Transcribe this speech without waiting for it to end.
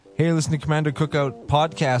Hey, listen to Commando Cookout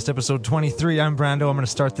Podcast, episode 23. I'm Brando. I'm going to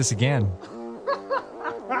start this again.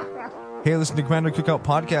 Hey, listen to Commando Cookout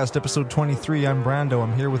Podcast, episode 23. I'm Brando.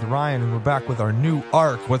 I'm here with Ryan, and we're back with our new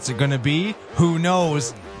arc. What's it going to be? Who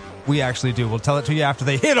knows? We actually do. We'll tell it to you after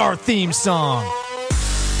they hit our theme song.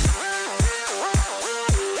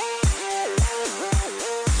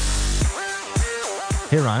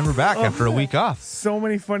 Hey, Ryan, we're back after a week off. So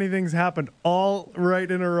many funny things happened all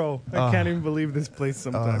right in a row. I can't even believe this place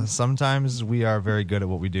sometimes. Sometimes we are very good at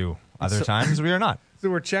what we do. Other times we are not. So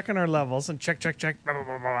we're checking our levels and check, blah, blah,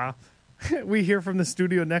 blah, blah. We hear from the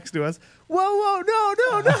studio next to us, whoa, no.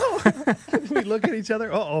 We look at each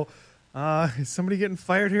other, is somebody getting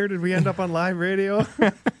fired here? Did we end up on live radio?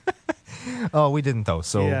 Oh, we didn't, though.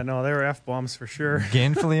 So yeah, no, they were F-bombs for sure.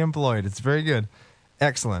 Gainfully employed. It's very good.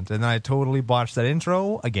 Excellent. And then I totally botched that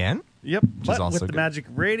intro again. Yep, but with the magic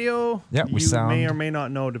radio, yeah, you may or may not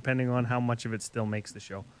know, depending on how much of it still makes the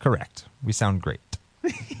show. Correct. We sound great.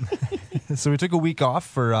 So we took a week off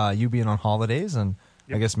for you being on holidays, and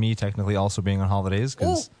I guess me technically also being on holidays.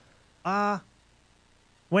 Went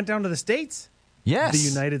down to the States? Yes. The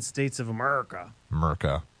United States of America.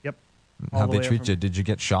 Yep. How'd they treat you? Did you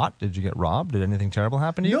get shot? Did you get robbed? Did anything terrible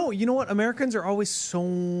happen to you? No, you know what? Americans are always so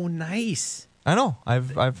nice. I know.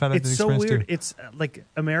 I've had this experience too. It's so weird. It's like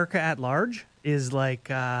America at large is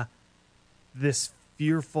like this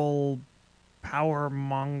fearful power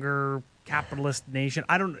monger capitalist nation.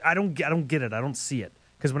 I don't get it. I don't see it,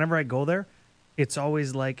 because whenever I go there, it's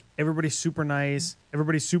always like everybody's super nice,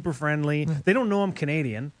 everybody's super friendly. They don't know I'm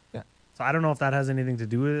Canadian. Yeah. So I don't know if that has anything to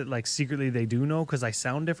do with it. Like secretly they do know because I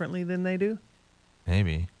sound differently than they do.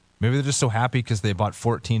 Maybe they're just so happy because they bought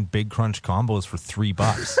 14 Big Crunch combos for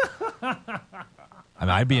 $3. I mean,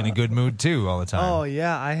 I'd be in a good mood too all the time. Oh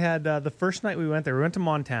yeah, I had the first night we went there. We went to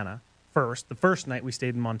Montana first. The first night we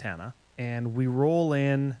stayed in Montana, and we roll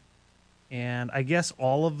in, and I guess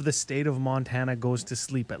all of the state of Montana goes to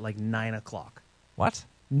sleep at like 9 o'clock. What?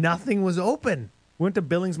 Nothing was open. We went to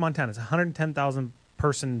Billings, Montana. It's a 110,000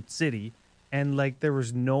 person city, and like there was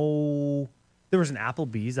an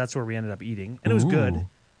Applebee's. That's where we ended up eating, and it was good. It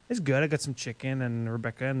was good. I got some chicken and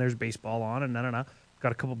Rebecca, and there's baseball on, and no.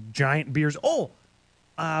 Got a couple giant beers.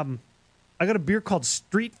 I got a beer called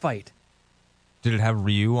Street Fight. Did it have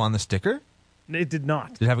Ryu on the sticker? It did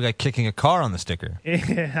not. Did it have a guy kicking a car on the sticker?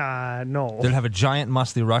 No. Did it have a giant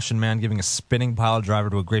muscly Russian man giving a spinning pile driver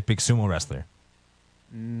to a great big sumo wrestler?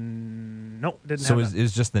 No, didn't so have that.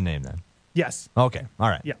 Is just the name then? Yes. Okay. All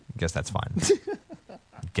right. Yeah. Guess that's fine.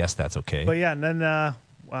 Guess that's okay. But yeah, and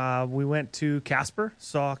then we went to Casper,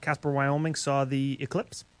 Wyoming, saw the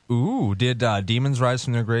eclipse. Ooh, did demons rise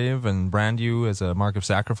from their grave and brand you as a mark of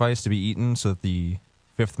sacrifice to be eaten so that the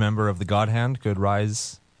fifth member of the God Hand could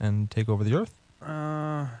rise and take over the earth?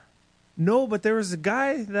 No, but there was a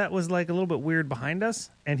guy that was like a little bit weird behind us,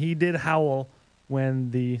 and he did howl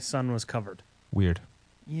when the sun was covered. Weird.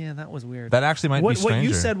 Yeah, that was weird. That actually might be stranger. What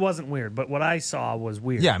you said wasn't weird, but what I saw was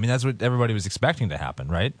weird. Yeah, I mean, that's what everybody was expecting to happen,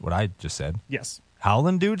 right? What I just said. Yes.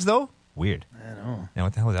 Howling dudes, though? Weird. I know. Yeah,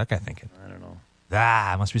 what the hell is that guy thinking? I don't know.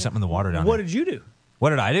 Must be something in the water down there. What did you do? What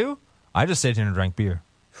did I do? I just sat here and drank beer.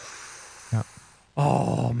 Yeah.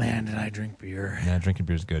 Oh, man, did I drink beer. Yeah, drinking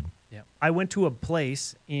beer is good. Yeah. I went to a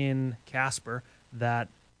place in Casper that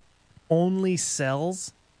only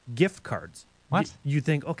sells gift cards. What? You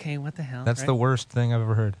think, okay, what the hell? That's right? the worst thing I've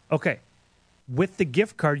ever heard. Okay. With the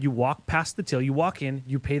gift card, you walk past the till. You walk in,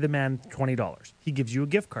 you pay the man $20. He gives you a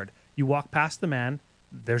gift card. You walk past the man.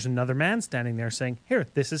 There's another man standing there saying, here,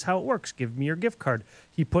 this is how it works. Give me your gift card.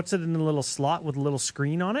 He puts it in a little slot with a little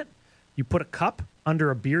screen on it. You put a cup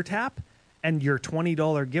under a beer tap, and your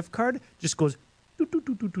 $20 gift card just goes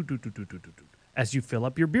as you fill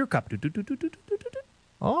up your beer cup.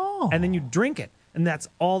 Oh. And then you drink it, and that's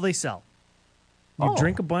all they sell. You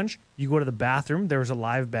drink a bunch, you go to the bathroom, there was a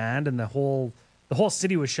live band, and the whole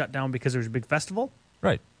city was shut down because there was a big festival.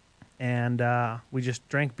 Right. And we just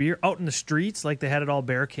drank beer out in the streets, like they had it all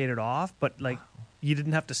barricaded off, but like you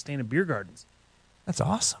didn't have to stay in a beer gardens. That's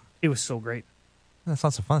awesome. It was so great. That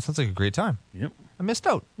sounds so fun. That sounds like a great time. Yep. I missed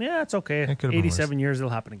out. Yeah, it's okay. It could've been 87 years, it'll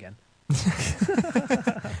happen again.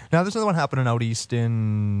 Now, there's another one happening out east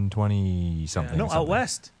in 20-something. No, out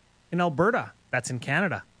west in Alberta. That's in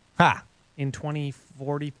Canada. Ha! In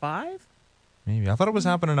 2045? Maybe. I thought it was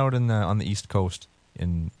happening out on the east coast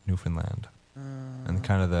in Newfoundland. And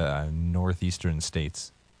kind of the northeastern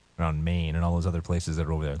states around Maine and all those other places that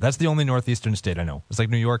are over there. That's the only northeastern state I know. It's like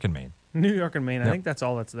New York and Maine. New York and Maine. Yep. I think that's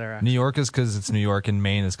all that's there. Actually. New York is because it's New York, and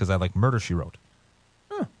Maine is because I like Murder, She Wrote.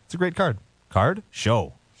 Huh. It's a great card. Card?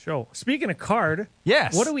 Show. show. Speaking of card,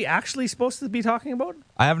 Yes. what are we actually supposed to be talking about?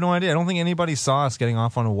 I have no idea. I don't think anybody saw us getting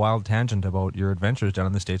off on a wild tangent about your adventures down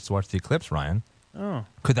in the States to watch the eclipse, Ryan. Oh,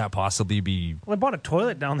 Could that possibly be... well, I bought a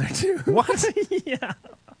toilet down there too. What? Yeah.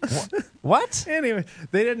 What? Anyway,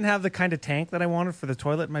 they didn't have the kind of tank that I wanted for the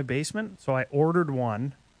toilet in my basement, so I ordered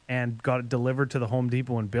one and got it delivered to the Home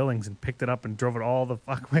Depot in Billings and picked it up and drove it all the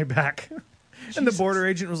fuck way back. And the border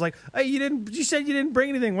agent was like, "Hey, you said you didn't bring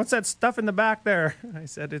anything. What's that stuff in the back there?" I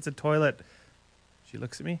said, "It's a toilet." She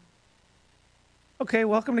looks at me. Okay,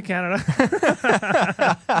 welcome to Canada.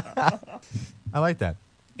 I like that.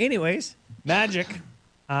 Anyways, Magic.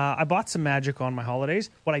 I bought some Magic on my holidays.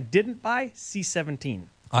 What I didn't buy, C-17.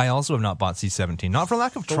 I also have not bought C-17. Not for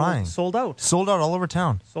lack of trying. Sold out. Sold out all over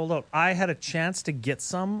town. Sold out. I had a chance to get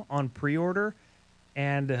some on pre-order,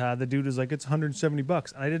 and the dude was like, "It's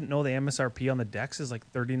 $170." And I didn't know the MSRP on the decks is like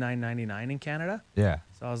 $39.99 in Canada. Yeah.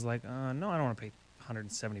 So I was like, no, I don't want to pay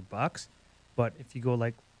 $170. But if you go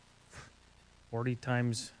like 40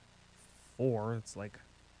 times 4, it's like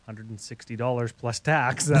 $160 plus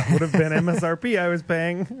tax. That would have been MSRP I was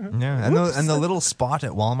paying. Yeah. And the little spot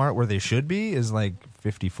at Walmart where they should be is like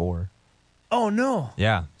 54. Oh, no.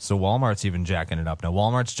 Yeah. So Walmart's even jacking it up now.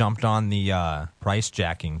 Walmart's jumped on the price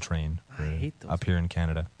jacking train I hate those up here in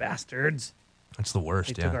Canada. bastards. That's the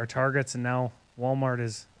worst, They yeah. took our Targets, and now Walmart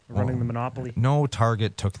is running the monopoly. No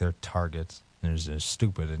Target took their Targets. They're just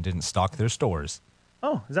stupid and didn't stock their stores.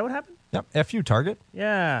 Oh, is that what happened? Yep. F you, Target.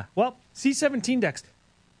 Yeah. Well, C-17 decks.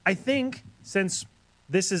 I think since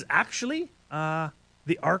this is actually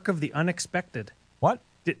the arc of the unexpected. What?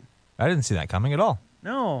 I didn't see that coming at all.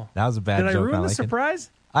 No. That was a bad Did joke. I ruin the like it. surprise?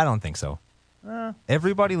 I don't think so.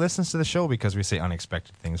 Everybody listens to the show because we say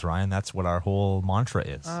unexpected things, Ryan. That's what our whole mantra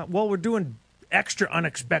is. Well, we're doing extra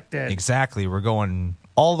unexpected. Exactly. We're going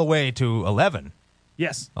all the way to 11.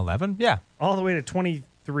 Yes. 11? Yeah. All the way to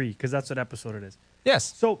 23, because that's what episode it is.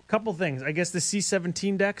 Yes. So, couple things. I guess the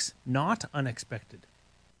C-17 decks, not unexpected.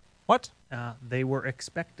 What? They were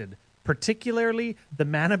expected. Particularly the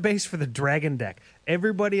mana base for the Dragon deck.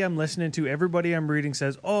 Everybody I'm listening to, everybody I'm reading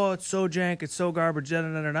says, "Oh, it's so jank, it's so garbage." Da,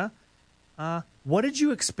 da, da, da, da. What did you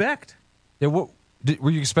expect? Yeah, were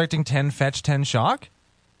you expecting 10 fetch, 10 shock?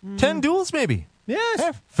 10 duels, maybe? Yes.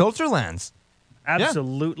 Yeah, filter lands.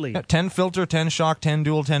 Absolutely. Yeah, 10 filter, 10 shock, 10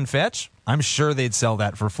 duel, 10 fetch. I'm sure they'd sell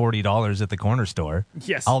that for $40 at the corner store.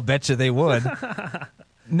 Yes. I'll bet you they would.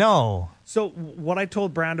 No. So what I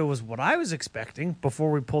told Brando was what I was expecting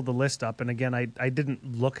before we pulled the list up. And again, I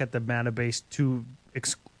didn't look at the mana base too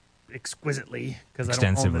exquisitely because I don't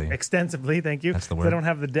own Extensively. extensively. Thank you. That's the 'cause word. I don't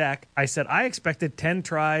have the deck. I said I expected 10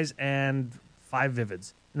 tries and 5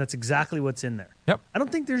 vivids, and that's exactly what's in there. Yep. I don't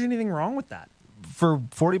think there's anything wrong with that. For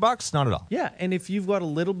 $40? Not at all. Yeah, and if you've got a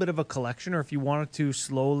little bit of a collection, or if you wanted to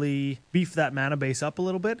slowly beef that mana base up a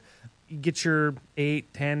little bit, you get your $8,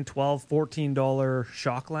 $10, $12, $14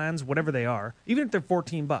 shock lands, whatever they are, even if they're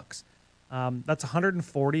 $14. That's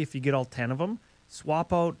 $140 if you get all 10 of them.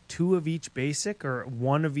 Swap out 2 of each basic or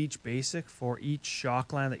 1 of each basic for each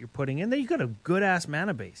shock land that you're putting in. Then you got a good ass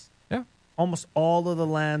mana base. Yeah. Almost all of the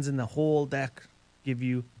lands in the whole deck give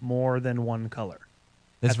you more than one color.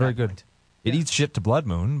 It's at very that good. point. It Yeah. eats shit to Blood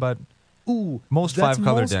Moon, but Ooh, most that's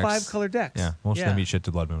 5-color most decks. 5-color decks. Yeah, most of them eat shit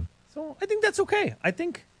to Blood Moon. So I think that's okay. I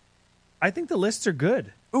think the lists are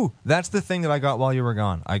good. Ooh, that's the thing that I got while you were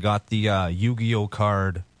gone. I got the Yu-Gi-Oh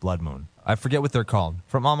card Blood Moon. I forget what they're called.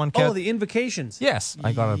 From Amonkhet. Oh, the invocations. Yes,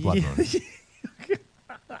 I got a Blood Moon.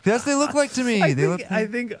 That's they look like to me. I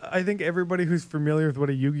think everybody who's familiar with what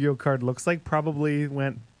a Yu-Gi-Oh card looks like probably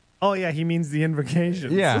went, "Oh yeah, he means the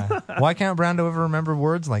invocations." Yeah. Why can't Brando ever remember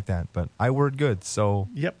words like that? But I word good, so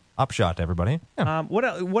Yep. upshot, everybody. Yeah.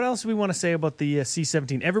 What else do we want to say about the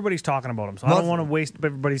C-17? Everybody's talking about them, so I Well, don't want to waste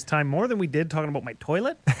everybody's time more than we did talking about my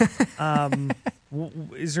toilet.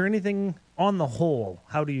 Is there anything on the whole?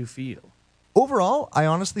 How do you feel? Overall, I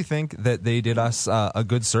honestly think that they did us a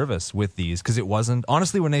good service with these because it wasn't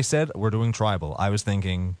honestly when they said we're doing tribal, I was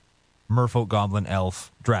thinking Merfolk, Goblin,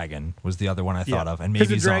 Elf, Dragon was the other one I thought of, and maybe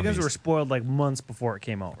the dragons zombies. were spoiled like months before it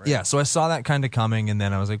came out, right? Yeah, so I saw that kind of coming, and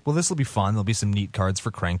then I was like, well, this will be fun. There'll be some neat cards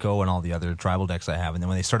for Krenko and all the other tribal decks I have. And then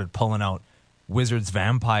when they started pulling out wizards,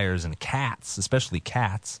 vampires, and cats, especially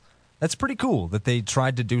cats, that's pretty cool that they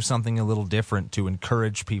tried to do something a little different to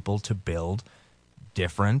encourage people to build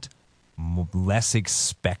different, less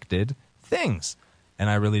expected things. And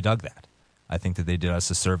I really dug that. I think that they did us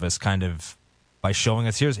a service kind of by showing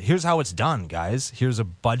us here's how it's done, guys. Here's a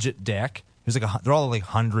budget deck. Here's like they're all like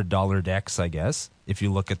 $100 decks, I guess, if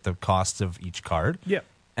you look at the cost of each card. Yeah.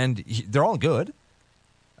 And they're all good.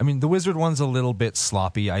 I mean, the wizard one's a little bit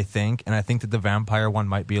sloppy, I think, and I think that the vampire one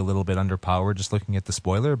might be a little bit underpowered just looking at the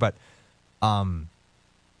spoiler, but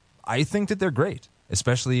I think that they're great,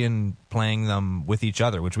 especially in playing them with each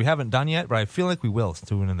other, which we haven't done yet, but I feel like we will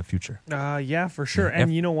soon in the future. Yeah, for sure.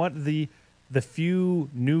 And you know what? The few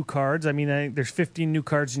new cards, I mean, I think there's 15 new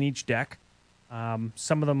cards in each deck.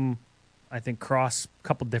 Some of them, I think, cross a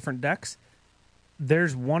couple different decks.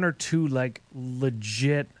 There's one or two, like,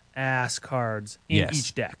 legit-ass cards in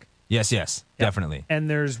each deck. Yes, Yep. definitely. And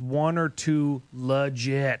there's one or two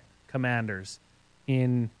legit commanders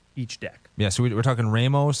in each deck. Yeah, so we're talking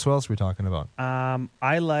Ramos. Who else are we talking about? I'm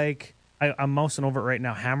mousing over it right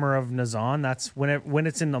now. Hammer of Nazan. That's when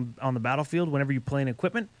it's on the battlefield. Whenever you play an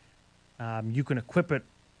equipment, you can equip it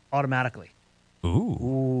automatically.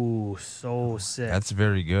 Ooh, So sick. that's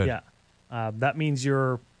very good. Yeah, that means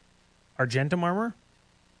your Argentum armor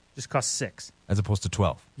just costs 6 As opposed to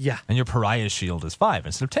 12. Yeah. And your Pariah Shield is 5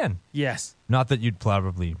 instead of 10. Yes. Not that you'd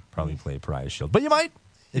probably play Pariah Shield, but you might.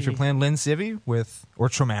 If you're playing Lin Civi or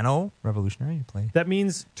Tromano Revolutionary, you play. That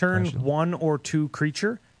means turn Shield. 1 or 2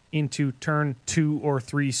 creature into turn 2 or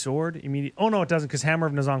 3 sword immediately. Oh no, it doesn't, because Hammer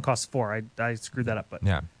of Nazan costs 4. I screwed that up. But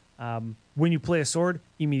Yeah, when you play a sword,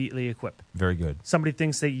 immediately equip. very good. Somebody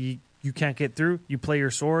thinks that you can't get through, you play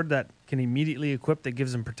your sword that can immediately equip, that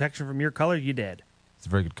gives them protection from your color, you dead. It's a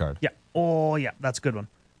very good card. Yeah. Oh yeah, that's a good one.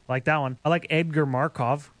 I like that one. I like Edgar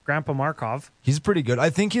Markov, Grandpa Markov. He's pretty good. I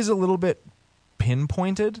think he's a little bit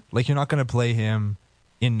pinpointed. Like, you're not going to play him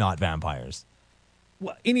in not vampires.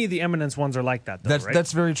 Well, any of the Eminence ones are like that, though, right?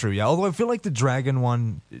 That's very true, yeah. Although I feel like the Dragon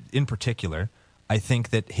one in particular, I think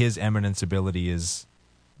that his Eminence ability is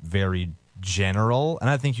very general, and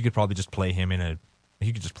I think you could probably just play him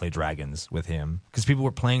you could just play dragons with him, because people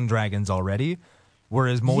were playing dragons already,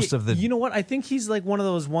 whereas most of the... You know what? I think he's like one of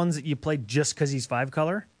those ones that you play just because he's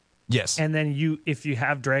 5-color. Yes. And then if you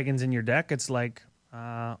have dragons in your deck, it's like,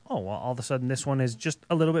 all of a sudden this one is just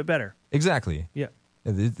a little bit better. Exactly. Yeah.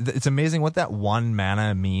 It's amazing what that 1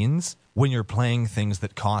 mana means when you're playing things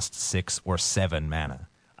that cost 6 or 7 mana.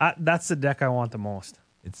 That's the deck I want the most.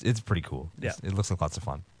 It's pretty cool. Yeah. It looks like lots of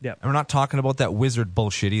fun. Yeah. And we're not talking about that wizard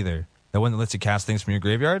bullshit either. That one that lets you cast things from your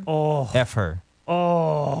graveyard. Oh. F her.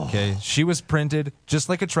 Oh. Okay. She was printed just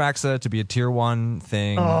like Atraxa to be a tier 1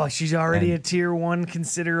 thing. Oh, she's already And- a tier 1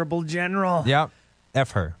 considerable general. Yeah.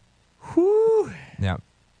 F her. Whew. Yeah.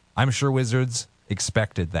 I'm sure Wizards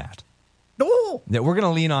expected that. Oh. Yeah, we're going to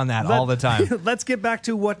lean on that all the time. Let's get back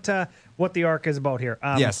to what the arc is about here.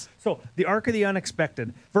 Yes. So the arc of the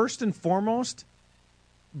unexpected. First and foremost,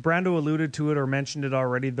 Brando alluded to it or mentioned it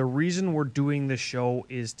already. The reason we're doing this show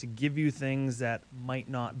is to give you things that might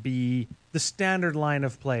not be the standard line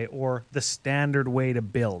of play or the standard way to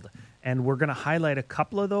build. And we're going to highlight a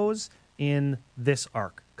couple of those in this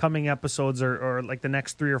arc. Coming episodes or like the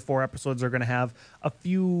next 3 or 4 episodes are going to have a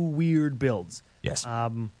few weird builds. Yes.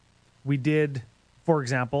 We did, for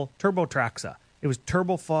example, Turbo Traxa. It was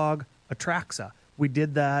Turbo Fog Atraxa. We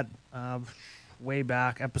did that way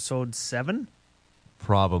back, episode 7.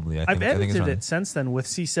 Probably. I think I've it's edited around it since then with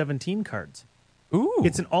C17 cards. there. Ooh.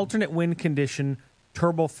 It's an alternate win condition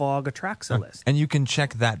Turbo Fog Atraxa list. And you can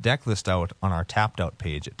check that deck list out on our Tapped Out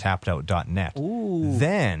page at tappedout.net. Ooh.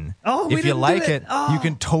 Then, Oh, we if you didn't do like it. it, Oh. you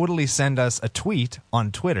can totally send us a tweet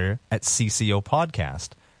on Twitter at CCO Podcast.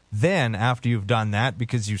 Then, after you've done that,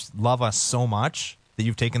 because you love us so much that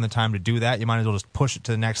you've taken the time to do that, you might as well just push it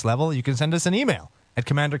to the next level. You can send us an email at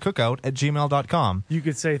commandercookout@gmail.com. You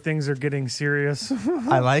could say things are getting serious.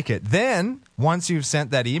 I like it. Then, once you've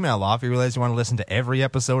sent that email off, you realize you want to listen to every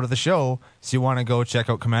episode of the show. So you want to go check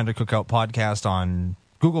out Commander Cookout Podcast on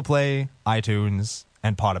Google Play, iTunes,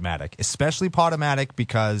 and Podomatic. Especially Podomatic,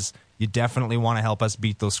 because you definitely want to help us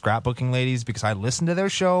beat those scrapbooking ladies, because I listen to their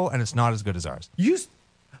show and it's not as good as ours.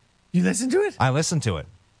 You listen to it? I listened to it.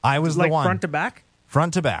 I was Like the one. front to back?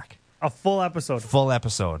 Front to back. A full episode. Full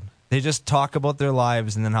episode. They just talk about their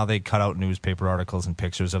lives and then how they cut out newspaper articles and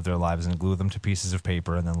pictures of their lives and glue them to pieces of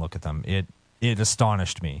paper and then look at them. It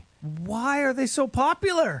astonished me. Why are they so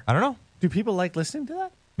popular? I don't know. Do people like listening to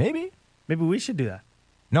that? Maybe. Maybe we should do that.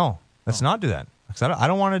 No, let's not do that. 'Cause I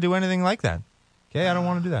don't want to do anything like that. Okay, I don't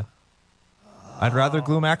want to do that. I'd rather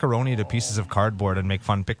glue macaroni to pieces of cardboard and make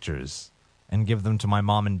fun pictures and give them to my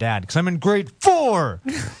mom and dad because I'm in grade 4.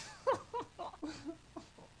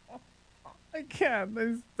 I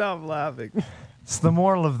can't. Stop laughing. So the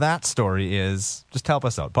moral of that story is just help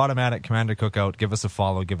us out. Podomatic, Commander Cookout, give us a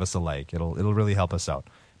follow, give us a like. It'll really help us out.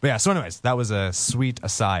 But yeah, so anyways, that was a sweet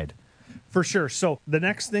aside For sure. So the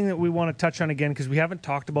next thing that we want to touch on again, because we haven't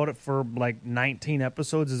talked about it for like 19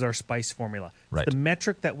 episodes, is our spice formula. Right. It's the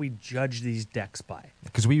metric that we judge these decks by.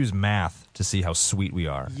 Because we use math to see how sweet we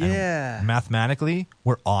are. Yeah. And mathematically,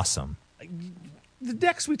 we're awesome. The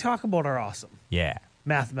decks we talk about are awesome, Yeah.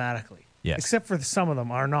 mathematically. Yes. Except for some of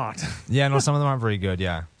them are not. Yeah, no, some of them aren't very good,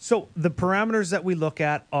 yeah. So the parameters that we look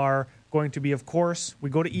at are going to be, of course, we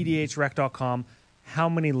go to edhrec.com, how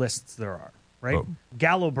many lists there are, right? Oh.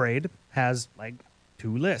 Gallowbraid has like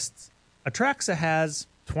 2 lists. Atraxa has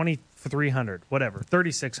 2,300, whatever,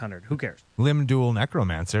 3,600, who cares? Limdual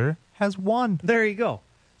Necromancer has 1. There you go.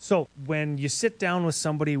 So when you sit down with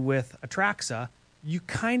somebody with Atraxa, you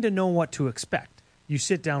kind of know what to expect. You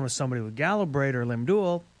sit down with somebody with Gallowbraid or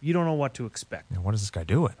Limdual, you don't know what to expect. Now, what is this guy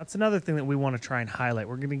doing? That's another thing that we want to try and highlight.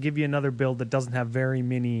 We're going to give you another build that doesn't have very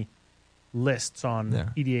many lists on Yeah.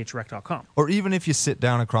 edhrec.com. Or even if you sit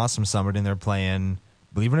down across from somebody and they're playing,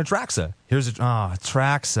 believe in Atraxa. Here's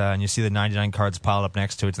Atraxa, and you see the 99 cards piled up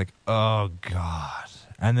next to it. It's like, oh, God.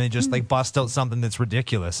 And they just like bust out something that's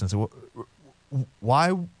ridiculous. And so,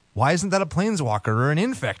 why isn't that a planeswalker or an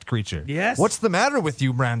infect creature? Yes. What's the matter with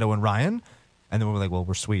you, Brando and Ryan? And then we're like, well,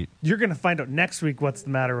 we're sweet. You're going to find out next week what's the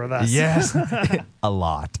matter with us. Yes. A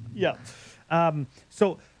lot. Yeah.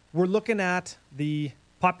 So we're looking at the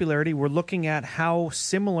popularity. We're looking at how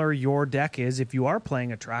similar your deck is if you are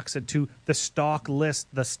playing Atraxa to the stock list,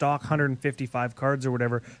 the stock 155 cards or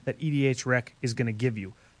whatever that EDH Rec is going to give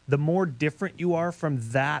you. The more different you are from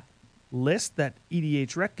that list that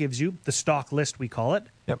EDH Rec gives you, the stock list we call it,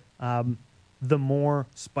 Yep. the more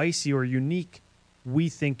spicy or unique we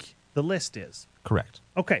think the list is. Correct.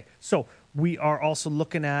 Okay, so we are also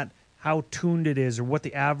looking at how tuned it is or what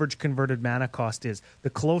the average converted mana cost is. The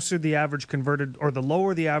closer the average converted or the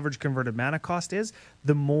lower the average converted mana cost is,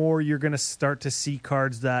 the more you're going to start to see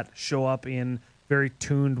cards that show up in very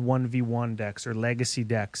tuned 1v1 decks or legacy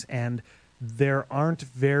decks. And there aren't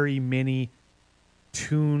very many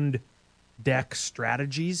tuned deck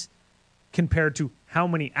strategies compared to how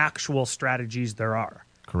many actual strategies there are.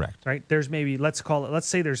 Correct. Right? There's maybe, let's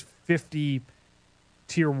say there's 50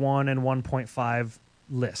 tier 1 and 1.5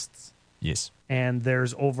 lists. Yes. And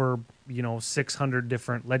there's over, 600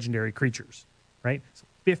 different legendary creatures, right? So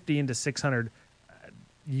 50 into 600,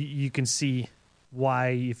 you can see why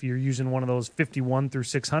if you're using one of those 51 through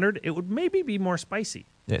 600, it would maybe be more spicy,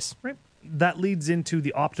 Yes. right? That leads into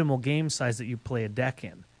the optimal game size that you play a deck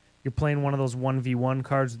in. You're playing one of those 1v1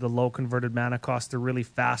 cards with the low converted mana cost. They're really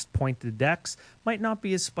fast pointed decks. Might not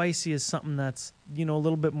be as spicy as something that's, a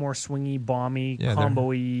little bit more swingy, bomby, Yeah,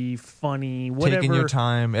 combo-y, funny, whatever. Taking your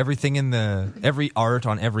time. Everything in every art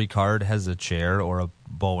on every card has a chair or a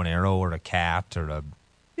bow and arrow or a cat or a,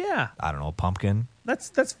 Yeah, I don't know, a pumpkin. that's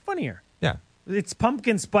funnier. Yeah. It's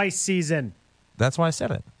pumpkin spice season. That's why I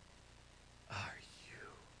said it.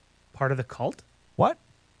 Part of the cult? What?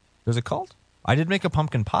 There's a cult? I did make a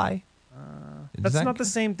pumpkin pie. That's not the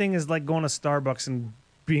same thing as like going to Starbucks and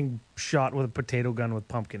being shot with a potato gun with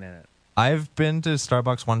pumpkin in it. I've been to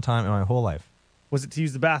Starbucks one time in my whole life. Was it to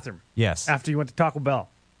use the bathroom Yes. after you went to Taco Bell?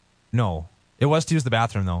 No. It was to use the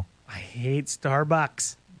bathroom, though. I hate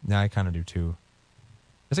Starbucks. Yeah, I kind of do, too.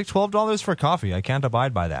 It's like $12 for coffee. I can't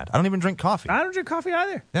abide by that. I don't even drink coffee. I don't drink coffee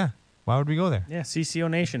either. Yeah. Why would we go there? Yeah, CCO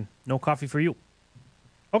Nation. No coffee for you.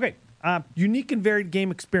 Okay. Unique and varied game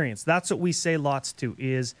experience. That's what we say lots to,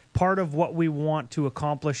 is part of what we want to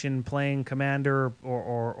accomplish in playing Commander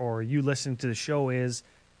or you listening to the show is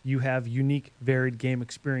you have unique, varied game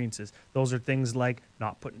experiences. Those are things like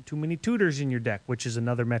not putting too many tutors in your deck, which is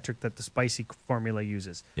another metric that the spicy formula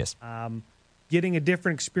uses. Yes. Getting a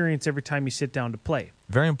different experience every time you sit down to play.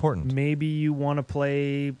 Very important. Maybe you want to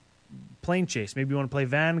play Plane Chase. Maybe you want to play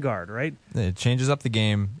Vanguard, right? It changes up the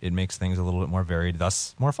game. It makes things a little bit more varied,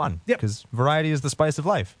 thus more fun. Yep. Because variety is the spice of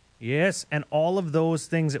life. Yes, and all of those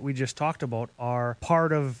things that we just talked about are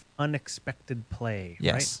part of unexpected play,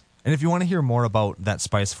 Yes. And if you want to hear more about that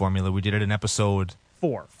spice formula, we did it in episode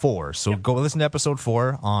right? 4. So go listen to episode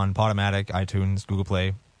 4 on Podomatic, iTunes, Google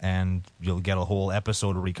Play, and you'll get a whole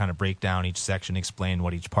episode where we kind of break down each section, explain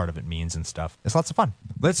what each part of it means and stuff. It's lots of fun.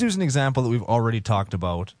 Let's use an example that we've already talked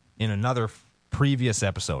about in another previous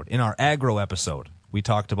episode. In our aggro episode, we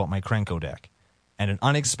talked about my Krenko deck. And an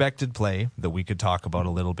unexpected play that we could talk about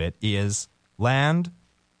a little bit is land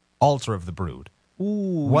Altar of the Brood.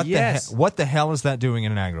 Ooh, What yes. what the hell is that doing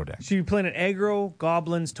in an aggro deck? So you're playing an aggro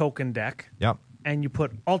goblins token deck, Yep. and you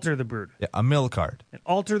put Alter the Brood. Yeah, a mill card. And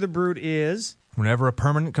Alter the Brood is Whenever a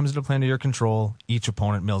permanent comes into play under your control, each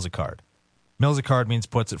opponent mills a card. Mills a card means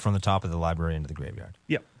puts it from the top of the library into the graveyard.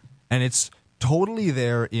 yep. And it's totally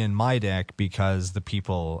there in my deck because the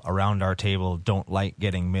people around our table don't like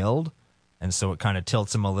getting milled. and so it kind of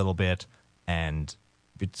tilts him a little bit, and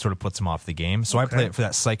it sort of puts him off the game. So I play it for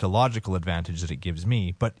that psychological advantage that it gives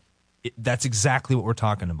me, but that's exactly what we're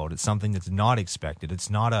talking about. It's something that's not expected. It's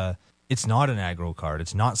not an aggro card.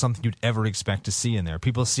 It's not something you'd ever expect to see in there.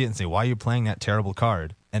 People see it and say, why are you playing that terrible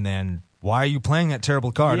card? And then, why are you playing that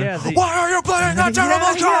terrible card? Yeah, why are you playing that terrible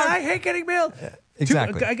card? Yeah, I hate getting milled.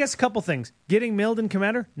 Exactly. I guess a couple things. Getting milled in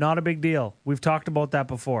Commander, not a big deal. We've talked about that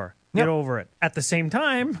before. Get over it. At the same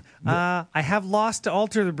time, I have lost to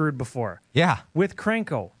Alter the Brood before. Yeah. With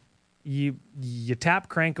Krenko. You tap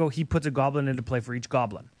Krenko, he puts a goblin into play for each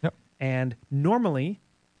goblin. Yep. And normally,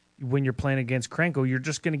 when you're playing against Krenko, you're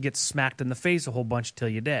just going to get smacked in the face a whole bunch till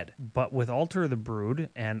you're dead. But with Alter the Brood,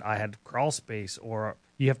 and I had crawl space, or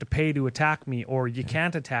you have to pay to attack me, or you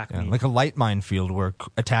can't attack me. Like a light minefield where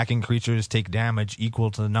attacking creatures take damage equal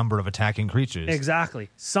to the number of attacking creatures. Exactly.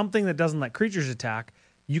 Something that doesn't let creatures attack,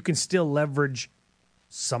 you can still leverage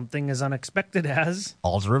something as unexpected as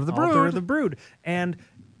Altar of the Brood. Altar of the Brood. And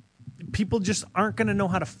people just aren't going to know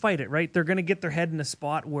how to fight it, right? They're going to get their head in a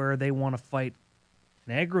spot where they want to fight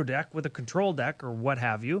an aggro deck with a control deck or what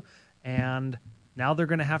have you, and now they're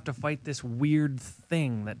going to have to fight this weird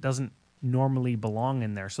thing that doesn't normally belong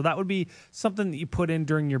in there. So that would be something that you put in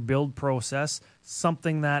during your build process,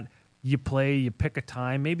 something that you play, you pick a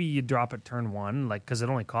time, maybe you drop it turn 1, like, because it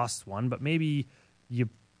only costs 1, but maybe you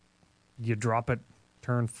drop it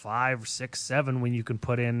turn 5, 6, 7 when you can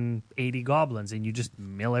put in 80 goblins and you just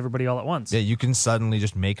mill everybody all at once. Yeah, you can suddenly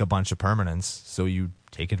just make a bunch of permanents, so you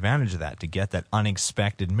take advantage of that to get that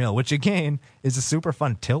unexpected mill, which again is a super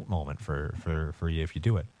fun tilt moment for you if you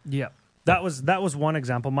do it. Yeah. That was one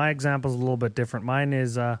example. My example is a little bit different. Mine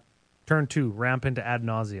is turn 2, ramp into ad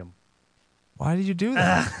nauseum. Why did you do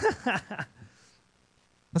that?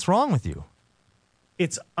 What's wrong with you?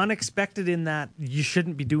 It's unexpected in that you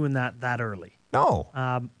shouldn't be doing that early.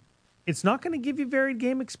 No. It's not going to give you varied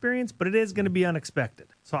game experience, but it is going to be unexpected.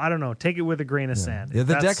 So I don't know. Take it with a grain of sand. Yeah,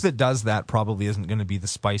 the deck that does that probably isn't going to be the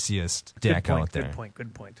spiciest deck out there.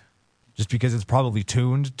 Good point. Just because it's probably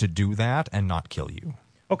tuned to do that and not kill you.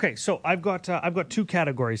 Okay, so I've got 2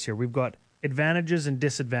 categories here. We've got advantages and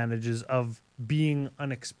disadvantages of being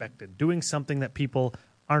unexpected, doing something that people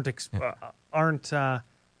aren't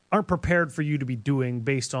prepared for you to be doing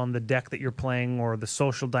based on the deck that you're playing or the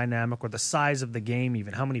social dynamic or the size of the game,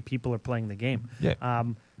 even how many people are playing the game. Yeah.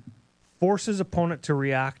 Forces opponent to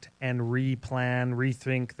react and replan,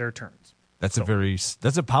 rethink their turns. That's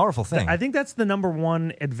a powerful thing. I think that's the number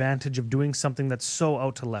one advantage of doing something that's so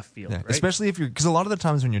out to left field. Right? Especially if because a lot of the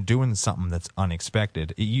times when you're doing something that's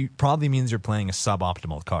unexpected, it probably means you're playing a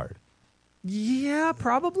suboptimal card. Yeah,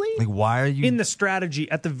 probably. Like, why are you... In the strategy,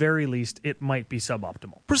 at the very least, it might be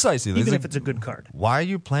suboptimal. Precisely. Even if it's a good card. Why are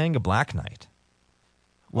you playing a Black Knight?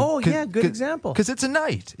 Well, good example. Because it's a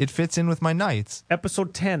knight. It fits in with my knights.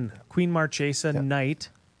 Episode 10, Queen Marchesa, Knight,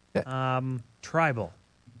 Tribal.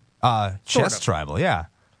 Chess Tribal, yeah.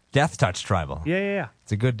 Death Touch Tribal. Yeah.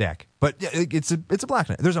 It's a good deck. But it's a Black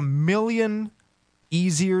Knight. There's a million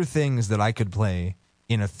easier things that I could play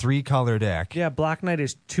in a 3-color deck. Yeah, Black Knight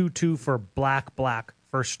is 2/2 for black,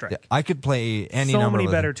 first strike. Yeah, I could play any number. So many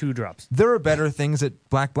of better 2-drops. There are better things at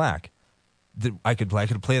black that I could play. I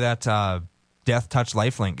could play that Death Touch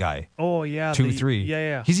Lifelink guy. Oh, yeah. 2/3.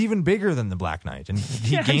 Yeah. He's even bigger than the Black Knight, and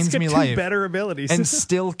he gains he's got me 2 life. better abilities. And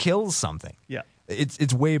still kills something. Yeah.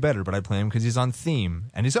 It's way better, but I play him because he's on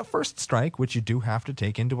theme. And he's at first strike, which you do have to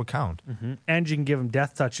take into account. Mm-hmm. And you can give him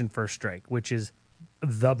Death Touch in first strike, which is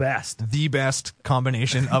the best. The best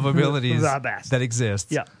combination of abilities that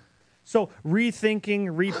exists. Yeah. So rethinking,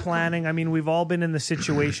 replanning. I mean, we've all been in the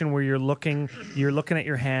situation where you're looking at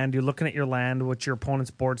your hand, you're looking at your land, what's your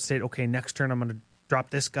opponent's board state. Okay, next turn I'm going to drop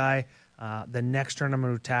this guy. The next turn I'm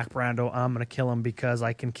going to attack Brando. I'm going to kill him because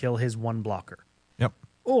I can kill his 1 blocker. Yep.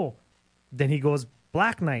 Oh, then he goes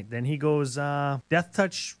Black Knight. Then he goes Death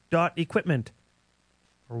Touch equipment.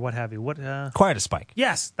 Or what have you. Quiet a Spike.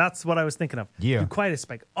 Yes, that's what I was thinking of. Yeah. Do Quiet a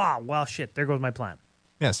Spike. Oh, well, shit. There goes my plan.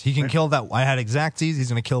 Yes, he can kill that. I had Exactsies. He's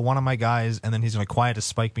going to kill one of my guys, and then he's going to Quiet a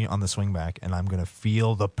Spike me on the swing back, and I'm going to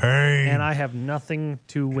feel the pain. And I have nothing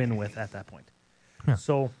to win with at that point. Yeah.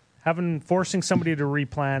 So forcing somebody to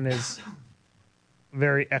replan is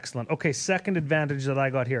very excellent. Okay, second advantage that I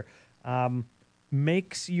got here.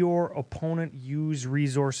 Makes your opponent use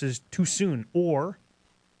resources too soon or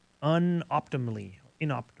inoptimally.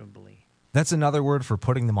 That's another word for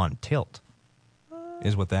putting them on tilt,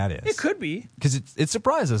 is what that is. It could be. Because it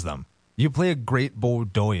surprises them. You play a Great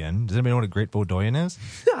Bodoyan. Does anybody know what a Great Bodoyan is?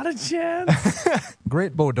 Not a chance.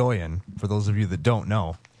 Great Bodoyan, for those of you that don't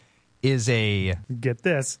know, is a Get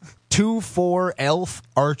this. 2/4 elf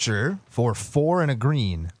archer for 4 and a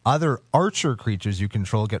green. Other archer creatures you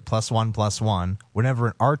control get +1/+1. Whenever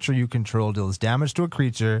an archer you control deals damage to a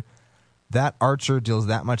creature, that archer deals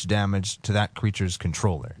that much damage to that creature's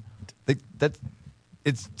controller.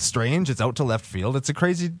 It's strange. It's out to left field. It's a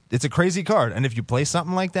crazy card. And if you play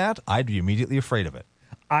something like that, I'd be immediately afraid of it.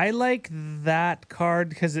 I like that card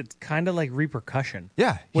because it's kind of like repercussion.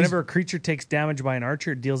 Yeah. Whenever a creature takes damage by an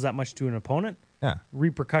archer, it deals that much to an opponent. Yeah.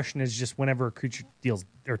 Repercussion is just whenever a creature deals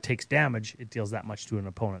or takes damage, it deals that much to an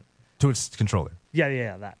opponent. To its controller.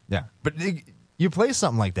 Yeah, that. Yeah. But you play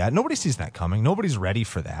something like that, nobody sees that coming. Nobody's ready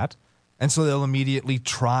for that. And so they'll immediately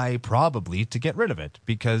try, probably, to get rid of it.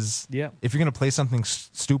 Because if you're going to play something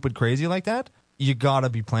stupid, crazy like that, you got to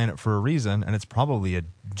be playing it for a reason, and it's probably a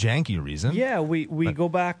janky reason. Yeah, we go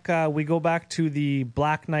back to the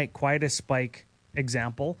Black Knight Quietus Spike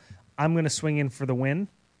example. I'm going to swing in for the win,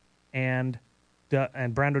 and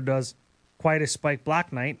Brando does Quietus Spike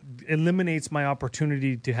Black Knight, eliminates my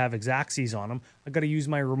opportunity to have Xaxes on him. I got to use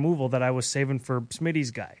my removal that I was saving for Smitty's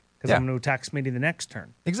guy, because I'm going to attack Smitty the next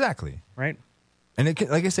turn. Exactly. Right? And it can,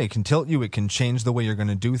 like I say, it can tilt you. It can change the way you're going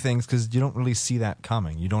to do things because you don't really see that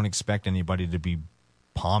coming. You don't expect anybody to be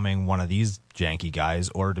palming one of these janky guys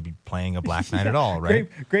or to be playing a Black Knight at all, right?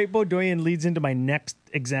 Great Baudoyan leads into my next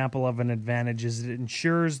example of an advantage is it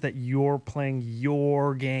ensures that you're playing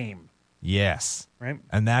your game. Yes. Right?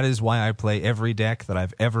 And that is why I play every deck that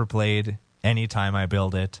I've ever played anytime I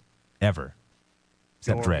build it, ever.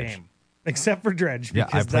 Except Your Dredge. game. Except for Dredge. Yeah,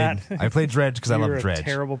 I played Dredge because I love Dredge. You're a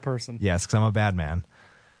terrible person. Yes, because I'm a bad man.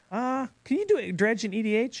 Can you do it, Dredge in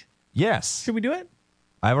EDH? Yes. Should we do it?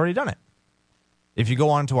 I've already done it. If you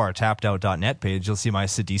go on to our tappedout.net page, you'll see my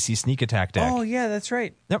Sidisi sneak attack deck. Oh, yeah, that's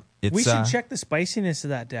right. Yep. We should check the spiciness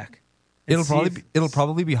of that deck. It'll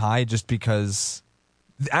probably be high just because...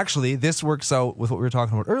 Actually, this works out with what we were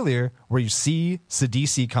talking about earlier, where you see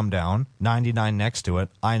Sidisi come down, 99 next to it.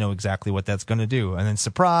 I know exactly what that's going to do. And then,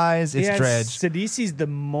 surprise, it's Dredge. Sidisi's the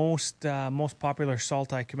most popular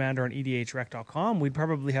Sultai commander on EDHREC.com. We'd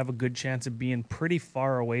probably have a good chance of being pretty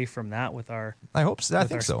far away from that with our I hope so. I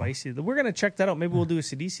think so. Spicy. We're going to check that out. Maybe we'll do a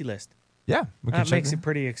Sidisi list. Yeah. That makes it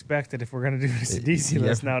pretty expected if we're going to do a Sidisi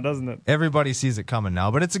list now, doesn't it? Everybody sees it coming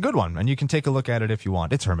now, but it's a good one, and you can take a look at it if you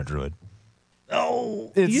want. It's Hermit Druid.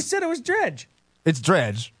 Oh, you said it was Dredge. It's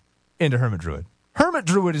Dredge into Hermit Druid. Hermit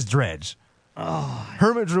Druid is Dredge. Oh,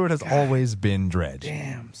 Hermit Druid has always been Dredge.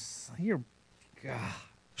 Damn, you're... God.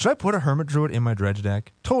 Should I put a Hermit Druid in my Dredge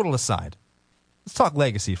deck? Total aside. Let's talk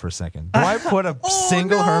Legacy for a second. Do I put a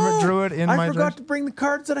single Hermit Druid in my Dredge? I forgot to bring the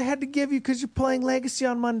cards that I had to give you because you're playing Legacy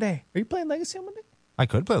on Monday. Are you playing Legacy on Monday? I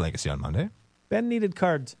could play Legacy on Monday. Ben needed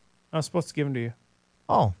cards. I was supposed to give them to you.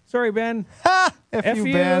 Oh. Sorry, Ben. Ha! F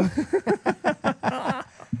you, Ben.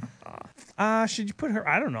 Should you put her?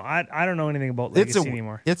 I don't know. I don't know anything about Legacy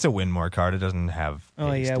anymore. It's a Winmore card. It doesn't have.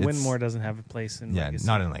 Oh haste. yeah, Winmore doesn't have a place in Legacy.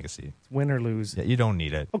 Yeah, not in Legacy. It's win or lose. Yeah, you don't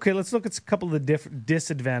need it. Okay, let's look at a couple of the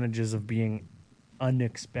disadvantages of being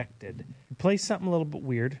unexpected. You play something a little bit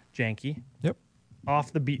weird, janky. Yep.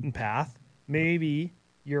 Off the beaten path. Maybe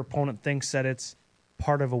your opponent thinks that it's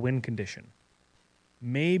part of a win condition.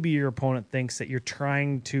 Maybe your opponent thinks that you're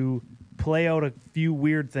trying to play out a few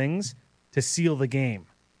weird things to seal the game.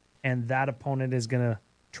 And that opponent is going to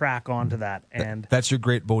track onto that. And that's your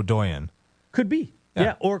Great Baudoyan. Could be.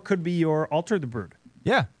 Yeah. Or could be your Alter the Brood.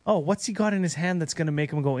 Yeah. Oh, what's he got in his hand that's going to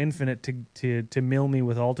make him go infinite to mill me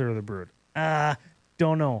with Alter the Brood?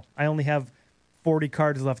 Don't know. I only have 40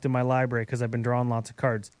 cards left in my library because I've been drawing lots of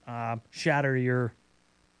cards. Shatter your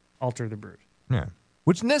Alter the Brood. Yeah.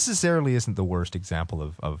 Which necessarily isn't the worst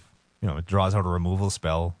example of it draws out a removal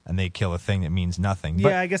spell and they kill a thing that means nothing.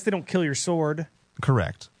 Yeah, I guess they don't kill your sword.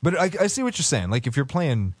 Correct. But I see what you're saying. Like if you're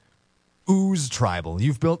playing Ooze Tribal,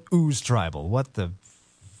 you've built Ooze Tribal. What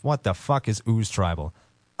the fuck is Ooze Tribal?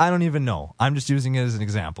 I don't even know. I'm just using it as an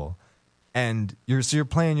example. And you're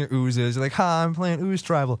playing your oozes. You're like, I'm playing Ooze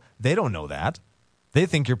Tribal. They don't know that. They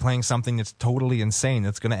think you're playing something that's totally insane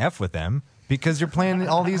that's going to F with them because you're playing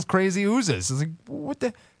all these crazy oozes. It's like, what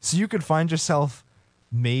the? So you could find yourself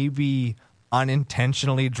maybe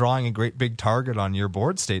unintentionally drawing a great big target on your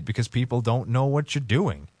board state because people don't know what you're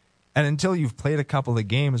doing. And until you've played a couple of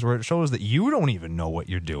games where it shows that you don't even know what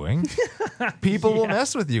you're doing, people will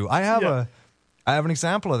mess with you. I have an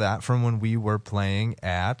example of that from when we were playing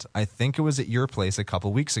at, I think it was at your place a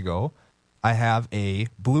couple weeks ago. I have a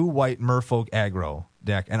blue-white Merfolk aggro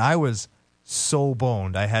deck, and I was so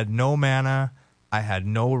boned. I had no mana. I had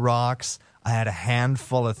no rocks. I had a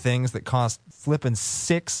handful of things that cost flipping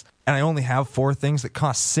 6, and I only have 4 things that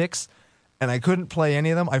cost 6. and I couldn't play any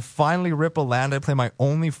of them. I finally rip a land. I play my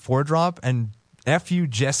only 4-drop, and F you,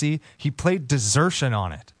 Jesse, he played Desertion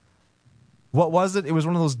on it. What was it? It was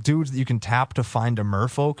one of those dudes that you can tap to find a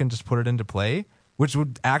merfolk and just put it into play, which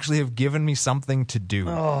would actually have given me something to do.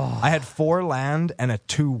 I had 4 land and a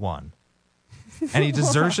 2/1. And he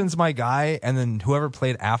desertions my guy, and then whoever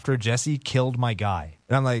played after Jesse killed my guy.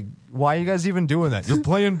 And I'm like, why are you guys even doing that? You're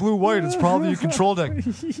playing blue-white. It's probably your control deck.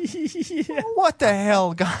 Yeah. What the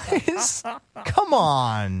hell, guys? Come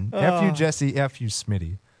on. F you, Jesse. F you,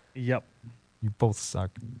 Smitty. Yep. You both suck.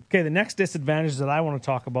 Okay, the next disadvantage that I want to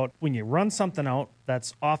talk about, when you run something out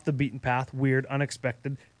that's off the beaten path, weird,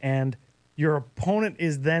 unexpected, and your opponent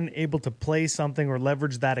is then able to play something or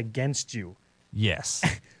leverage that against you. Yes.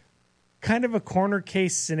 Kind of a corner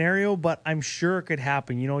case scenario, but I'm sure it could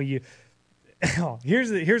happen. You know,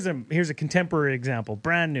 here's a contemporary example,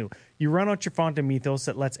 brand new. You run out your Font of Mythos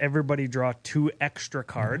that lets everybody draw 2 extra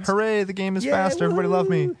cards. Hooray, the game is faster. Everybody love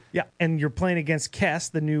me. Yeah, and you're playing against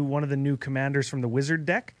Kess, one of the new commanders from the Wizard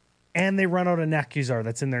deck, and they run out a Nekuzar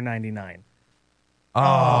that's in their 99.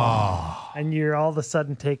 Oh. And you're all of a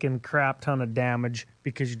sudden taking crap ton of damage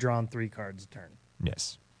because you're drawing 3 cards a turn.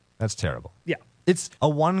 Yes. That's terrible. Yeah. It's a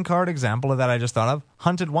 1-card example of that I just thought of.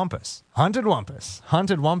 Hunted Wumpus. Hunted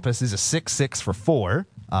Wumpus is a 6/6 for 4,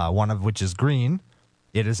 one of which is green.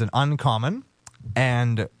 It is an uncommon.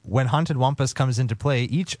 And when Hunted Wumpus comes into play,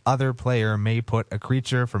 each other player may put a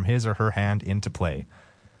creature from his or her hand into play.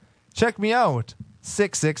 Check me out.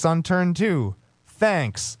 6/6 on turn 2.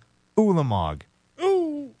 Thanks. Ulamog.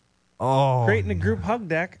 Ooh. Oh. Creating a group hug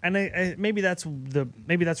deck. And maybe that's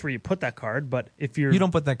where you put that card, but if You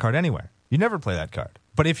don't put that card anywhere. You never play that card.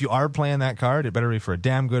 But if you are playing that card, it better be for a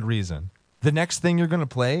damn good reason. The next thing you're going to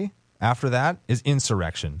play after that is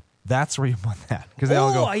Insurrection. That's where you put that. Because they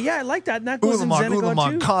all go, yeah, I like that. And that goes in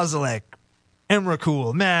Xenagod too. Kozilek,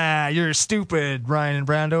 Emrakul. Nah, you're stupid, Ryan and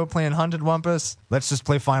Brando playing Hunted Wumpus. Let's just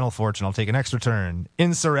play Final Fortune. I'll take an extra turn.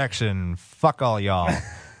 Insurrection. Fuck all y'all.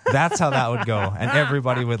 That's how that would go. And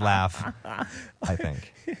everybody would laugh, I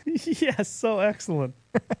think. Yes, so excellent.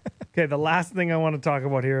 Okay, the last thing I want to talk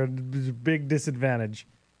about here is a big disadvantage.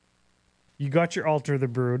 You got your Altar of the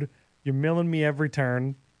Brood. You're milling me every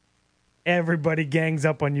turn. Everybody gangs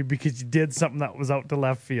up on you because you did something that was out to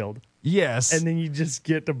left field. Yes. And then you just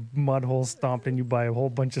get the mud hole stomped and you buy a whole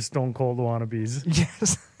bunch of Stone Cold wannabes.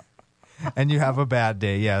 Yes. And you have a bad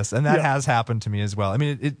day, yes. And that has happened to me as well. I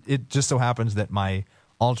mean, it just so happens that my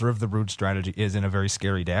Altar of the Brood strategy is in a very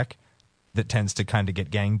scary deck that tends to kind of get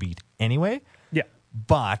gang beat anyway. Yeah.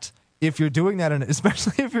 But if you're doing that, and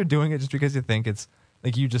especially if you're doing it just because you think it's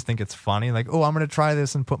like you just think it's funny, like, oh, I'm going to try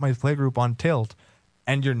this and put my playgroup on tilt,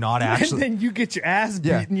 and you're not actually. And then you get your ass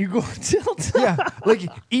beat and you go tilt. Yeah, like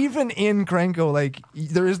even in Krenko, like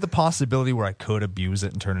there is the possibility where I could abuse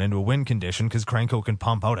it and turn it into a win condition because Krenko can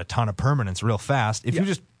pump out a ton of permanents real fast. If you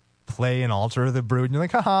just play an Altar of the Brood and you're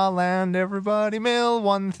like, haha, land, everybody mill,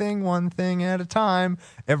 one thing at a time.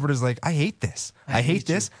 Everybody's like, I hate this. I hate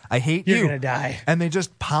this. I hate you. You're going to die. And they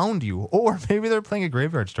just pound you. Or maybe they're playing a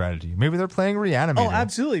graveyard strategy. Maybe they're playing Reanimator. Oh,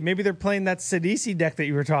 absolutely. Maybe they're playing that Sidisi deck that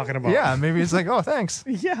you were talking about. Yeah, maybe it's like, oh, thanks.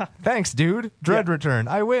 Yeah. Thanks, dude. Dread Return.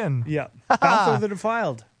 I win. Yeah. Bouncer the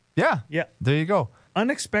Defiled. Yeah. Yeah. There you go.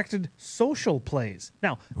 Unexpected social plays.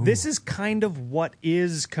 Now, this is kind of what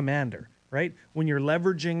is Commander, right? When you're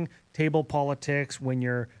leveraging table politics, when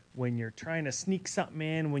you're trying to sneak something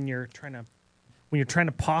in, when you're trying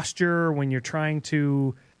to posture, when you're trying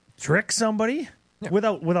to trick somebody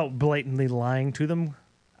without blatantly lying to them.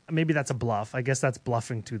 Maybe that's a bluff. I guess that's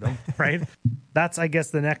bluffing to them, right? That's, I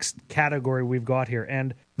guess, the next category we've got here.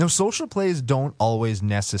 And no, social plays don't always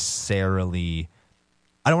necessarily,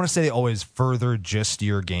 I don't want to say they always further just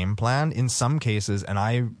your game plan. In some cases, and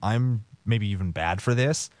I'm maybe even bad for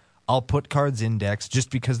this, I'll put cards in decks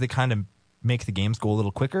just because they kind of make the games go a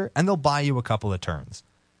little quicker, and they'll buy you a couple of turns.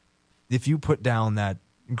 If you put down that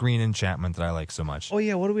green enchantment that I like so much. Oh,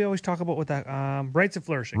 yeah, what do we always talk about with that? Rites of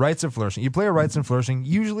Flourishing. Rites of Flourishing. You play a Rites of Flourishing,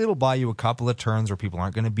 usually it'll buy you a couple of turns where people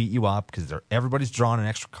aren't going to beat you up because everybody's drawing an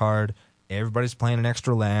extra card, everybody's playing an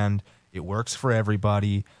extra land, it works for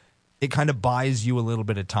everybody. It kind of buys you a little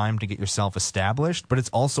bit of time to get yourself established, but it's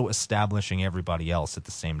also establishing everybody else at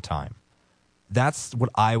the same time. That's what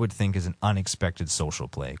I would think is an unexpected social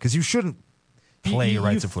play, because you shouldn't play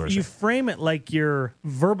Rites of Flourishing. You frame it like you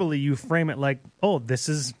frame it like, oh, this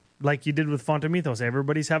is like you did with Font of Mythos.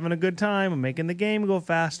 Everybody's having a good time. I'm making the game go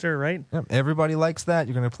faster, right? Yep. Everybody likes that.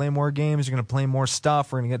 You're going to play more games. You're going to play more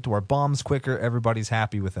stuff. We're going to get to our bombs quicker. Everybody's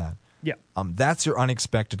happy with that. Yeah. That's your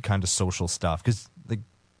unexpected kind of social stuff, because like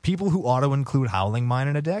people who auto-include Howling Mine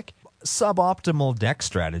in a deck, suboptimal deck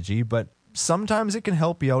strategy, but sometimes it can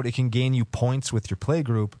help you out. It can gain you points with your play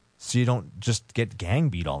group so you don't just get gang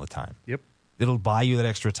beat all the time. Yep. It'll buy you that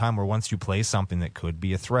extra time where once you play something that could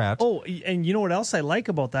be a threat. Oh, and you know what else I like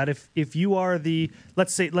about that? If you are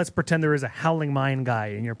let's pretend there is a Howling Mine guy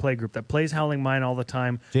in your play group that plays Howling Mine all the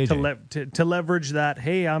time to leverage that.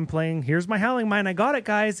 Hey, I'm playing. Here's my Howling Mine. I got it,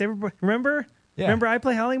 guys. Everybody, remember? Yeah. Remember, I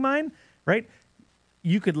play Howling Mine, right?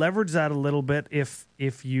 You could leverage that a little bit if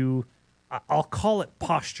you. I'll call it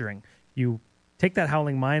posturing. You take that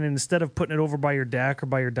Howling Mine, and instead of putting it over by your deck or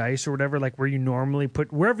by your dice or whatever, like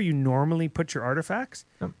wherever you normally put your artifacts,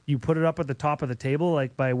 you put it up at the top of the table,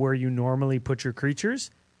 like by where you normally put your creatures.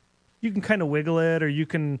 You can kind of wiggle it, or you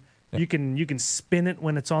can spin it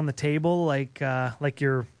when it's on the table, like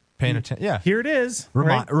you're paying attention. Yeah, here it is.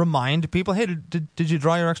 Remind people, hey, did you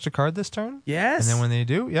draw your extra card this turn? Yes. And then when they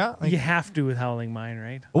do, you have to with Howling Mine,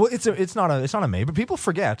 right? Well, it's not a may, but people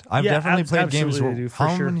forget. I've definitely played games where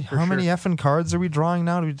how many effing cards are we drawing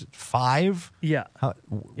now? 5? Yeah.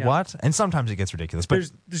 What? And sometimes it gets ridiculous.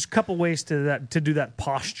 But there's a couple ways to do that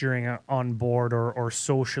posturing on board or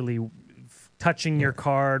socially. Touching your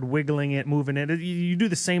card, wiggling it, moving it. You do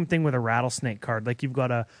the same thing with a rattlesnake card. Like you've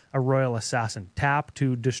got a Royal Assassin. Tap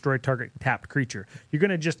to destroy target tapped creature. You're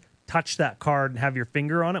going to just touch that card and have your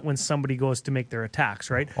finger on it when somebody goes to make their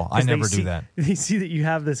attacks, right? Well, I never do that. They see that you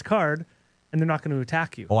have this card, and they're not going to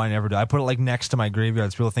attack you. Oh, I never do. I put it like next to my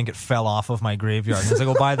graveyard so people think it fell off of my graveyard. And it's like,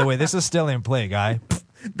 oh, by the way, this is still in play, guy.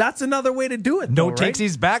 That's another way to do it. No though,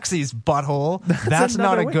 takesies, backsies, butthole. That's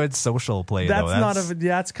not a good social play.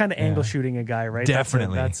 That's kind of angle shooting a guy, right?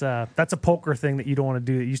 Definitely. That's a poker thing that you don't want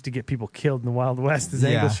to do. That used to get people killed in the Wild West. Is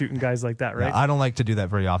angle shooting guys like that, right? Yeah, I don't like to do that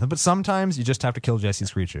very often, but sometimes you just have to kill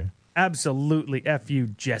Jesse's creature. Absolutely, F you,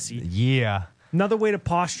 Jesse. Yeah. Another way to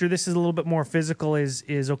posture, this is a little bit more physical, is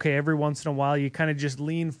okay, every once in a while you kind of just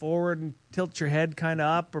lean forward and tilt your head kind of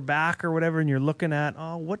up or back or whatever, and you're looking at,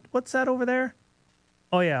 what's that over there?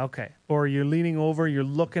 Oh, yeah, okay. Or you're leaning over, you're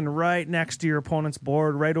looking right next to your opponent's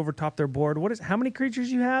board, right over top their board. How many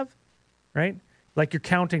creatures you have? Right? Like you're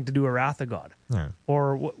counting to do a Wrath of God. Yeah.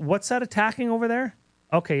 Or what's that attacking over there?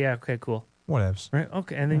 Okay, yeah, okay, cool. Whatevs. Right,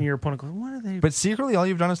 okay. And then your opponent goes, what are they? But secretly, all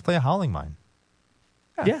you've done is play a Howling Mine.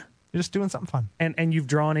 Yeah. You're just doing something fun. And you've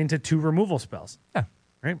drawn into 2 removal spells. Yeah.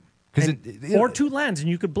 Right? Or 2 lands, and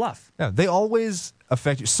you could bluff. Yeah, they always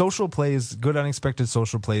affect you. Social plays, good unexpected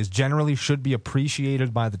social plays, generally should be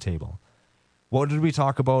appreciated by the table. What did we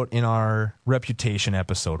talk about in our Reputation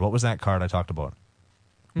episode? What was that card I talked about?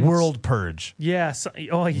 World Purge. Yeah.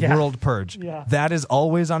 World Purge. Yeah. That is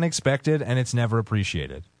always unexpected, and it's never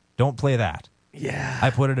appreciated. Don't play that. Yeah.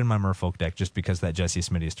 I put it in my Merfolk deck just because that Jesse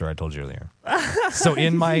Smitty story I told you earlier. So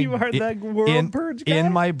in my you are the World Purge guy?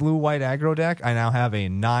 In my blue-white aggro deck, I now have a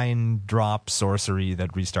 9-drop sorcery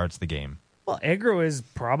that restarts the game. Well, aggro is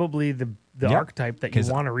probably the archetype that you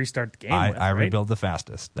want to restart the game with, I right? rebuild the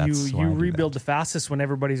fastest. That's you rebuild the fastest when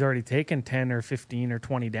everybody's already taken 10 or 15 or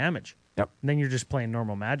 20 damage. Yep. And then you're just playing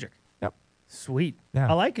normal Magic. Yep. Sweet. Yeah.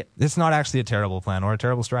 I like it. It's not actually a terrible plan or a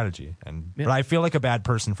terrible strategy. But I feel like a bad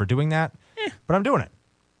person for doing that. But I'm doing it.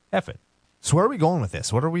 F it. So where are we going with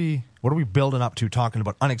this? What are we building up to talking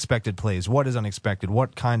about unexpected plays? What is unexpected?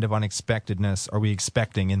 What kind of unexpectedness are we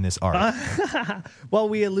expecting in this arc? Well,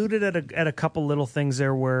 we alluded at a couple little things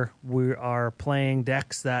there where we are playing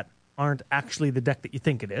decks that aren't actually the deck that you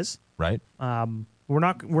think it is. Right. We're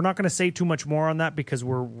not going to say too much more on that because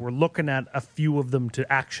we're looking at a few of them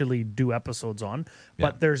to actually do episodes on.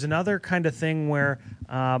 But there's another kind of thing where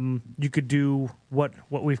you could do what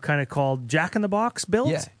we've kind of called Jack in the Box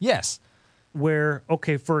builds. Yeah. Yes. Where,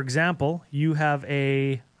 okay, for example, you have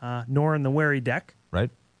a Norin the Wary deck, right,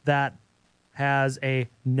 that has a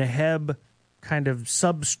Neheb kind of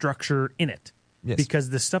substructure in it. Yes. Because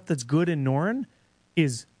the stuff that's good in Norin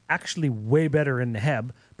is actually way better in Neheb,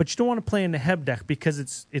 but you don't want to play a Neheb deck because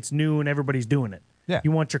it's new and everybody's doing it. Yeah.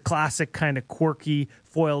 You want your classic kind of quirky,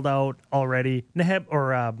 foiled out already Neheb or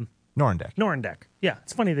Norin deck. Norin deck. Yeah,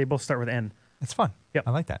 it's funny they both start with N. It's fun. Yep.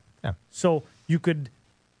 I like that. Yeah. So you could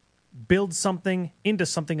build something into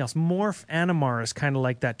something else. Morph Animar is kind of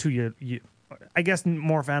like that too. I guess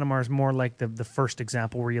Morph Animar is more like the first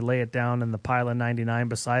example where you lay it down and the pile of 99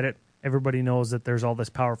 beside it. Everybody knows that there's all this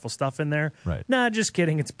powerful stuff in there. Right. Nah, just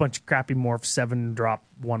kidding. It's a bunch of crappy morph 7-drop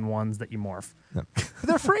 1/1s that you morph. Yep.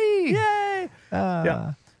 They're free. Yay!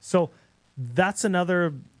 Yeah. So that's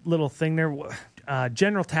another little thing there.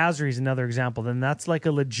 General Tazri is another example. Then that's like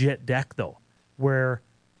a legit deck though, where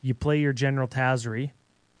you play your General Tazri,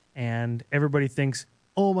 and everybody thinks,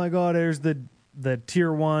 "Oh my God, there's the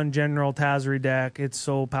tier 1 General Tazri deck. It's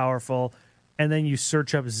so powerful." And then you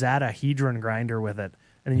search up Zata Hedron Grinder with it.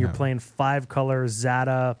 and then you're Yeah. playing 5-color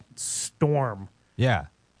Zata Storm Yeah.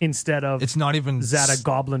 instead of It's not even Zata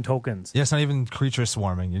Goblin tokens. Yeah, it's not even creature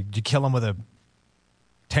swarming. You kill them with a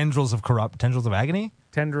tendrils of agony.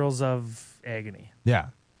 Tendrils of Agony. Yeah,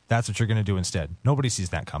 that's what you're going to do instead. Nobody sees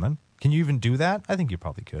that coming. Can you even do that? I think you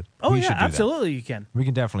probably could. Oh, We yeah, should do that. absolutely you can. We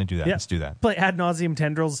can definitely do that. Yeah. Let's do that. Play Ad Nauseam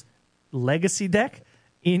Tendrils Legacy deck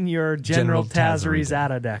in your General Tazri Tazri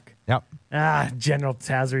Zata deck. Yep. General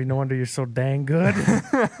Tazri, no wonder you're so dang good.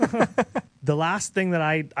 The last thing that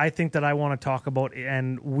I think that I want to talk about,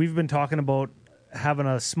 and we've been talking about having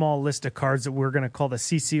a small list of cards that we're going to call the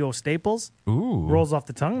CCO staples. Ooh. Rolls off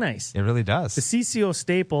the tongue nice. It really does. The CCO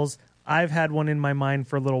staples, I've had one in my mind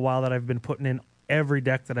for a little while that I've been putting in every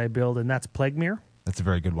deck that I build, and that's Plague Mirror. That's a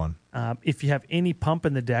very good one. If you have any pump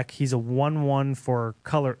in the deck, he's a 1/1 for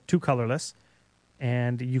two colorless,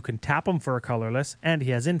 and you can tap him for a colorless, and he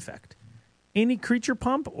has Infect. Any creature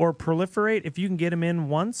pump or proliferate, if you can get him in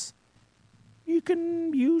once, you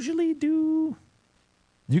can usually do.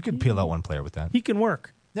 You could peel out one player with that. He can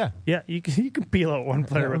work. Yeah. Yeah, you can peel out one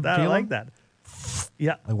player with that. I Peel like him? that.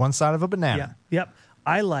 Yeah, Like one side of a banana. yeah, yep.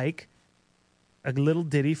 I like a little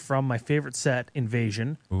ditty from my favorite set,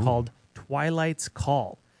 Invasion, called Twilight's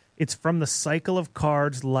Call. It's from the cycle of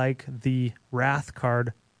cards like the Wrath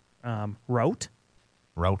card, Rout.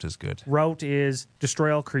 Route is good. Rout is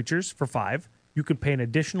destroy all creatures for 5. You can pay an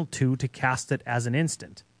additional 2 to cast it as an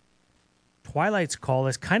instant. Twilight's Call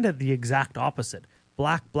is kind of the exact opposite.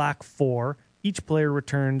 Black, black, 4. Each player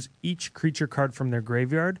returns each creature card from their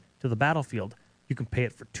graveyard to the battlefield. You can pay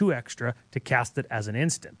it for 2 extra to cast it as an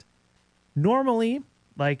instant. Normally,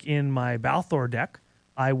 like in my Balthor deck,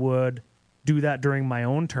 I would do that during my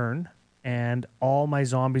own turn, and all my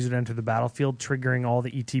zombies would enter the battlefield, triggering all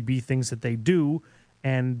the ETB things that they do,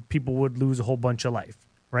 and people would lose a whole bunch of life,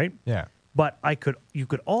 right? Yeah. But you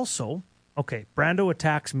could also, okay, Brando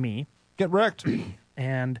attacks me, Get wrecked.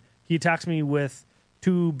 and he attacks me with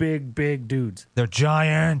 2 big dudes. They're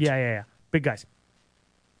giant. Yeah. Big guys.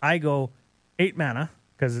 I go 8 mana,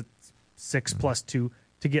 because it's 6 plus 2,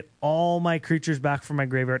 to get all my creatures back from my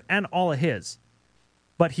graveyard and all of his.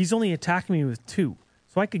 But he's only attacking me with 2.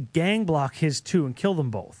 So I could gang block his 2 and kill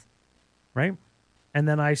them both. Right? And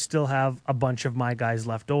then I still have a bunch of my guys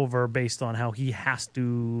left over based on how he has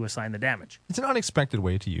to assign the damage. It's an unexpected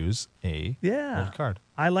way to use a old card.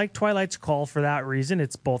 I like Twilight's Call for that reason.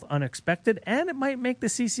 It's both unexpected and it might make the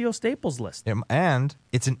CCO staples list. And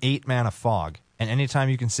it's an 8 mana fog. And anytime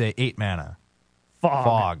you can say 8 mana,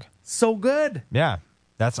 Fog. So good. yeah,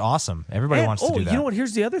 that's awesome. Everybody wants to do that. You know what?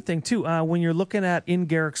 Here's the other thing, too. When you're looking at In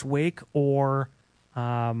Garrick's Wake or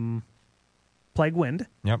Plague Wind,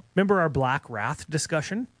 Yep. remember our Black Wrath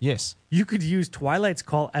discussion? Yes. You could use Twilight's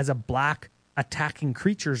Call as a black attacking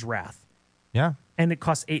creature's wrath. Yeah. And it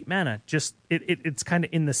costs 8 mana. Just it's kind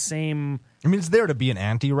of in the same, I mean, it's there to be an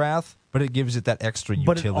anti-wrath, but it gives it that extra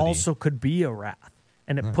but utility. it also could be a wrath.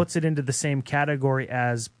 And it puts it into the same category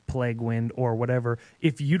as Plague Wind or whatever.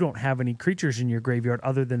 If you don't have any creatures in your graveyard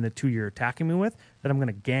other than the 2 you're attacking me with, then I'm going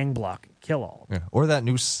to gang block and kill all of them. Yeah. Or that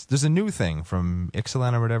there's a new thing from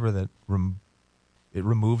Ixalan or whatever that it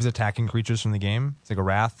removes attacking creatures from the game. It's like a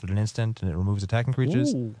wrath at an instant, and it removes attacking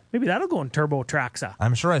creatures. Ooh, maybe that'll go in Turbo Traxa.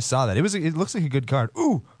 I'm sure I saw that. It looks like a good card.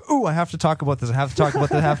 Ooh, I have to talk about this. I have to talk about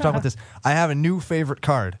this. I have a new favorite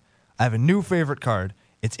card.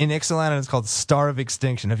 It's in Ixalan, and it's called Star of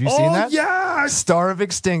Extinction. Have you seen that? Yeah! Star of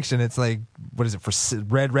Extinction. It's like, what is it, for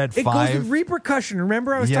red It 5? goes with Repercussion.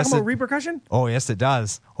 Remember I was Yes, talking about it- Repercussion? Oh, yes, it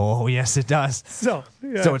does. So,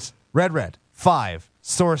 yeah. So it's red 5,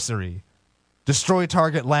 sorcery, destroy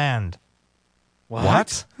target land.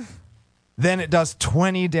 What? Then it does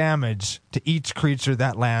 20 damage to each creature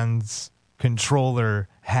that land's controller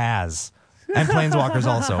has. And Planeswalkers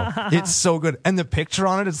also. It's so good. And the picture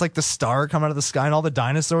on it, it's like the star coming out of the sky, and all the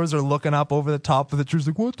dinosaurs are looking up over the top of the trees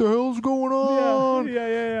like, what the hell's going on?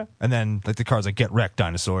 Yeah. And then like the card's like, get wrecked,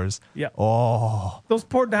 dinosaurs. Yeah. Oh. Those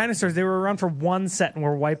poor dinosaurs, they were around for one set and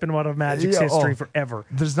we're wiping them out of Magic's Yeah, history oh. forever.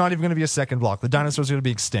 There's not even going to be a second block. The dinosaurs are going to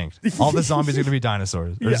be extinct. All the zombies are going to be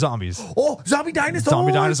dinosaurs. Or Yeah. zombies. Oh, zombie dinosaurs!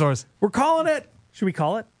 Zombie dinosaurs. We're calling it. Should we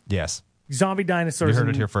call it? Yes. Zombie dinosaurs. You heard it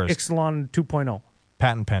in here first. Ixalan 2.0.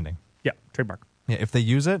 Patent pending. Yeah, trademark. Yeah, if they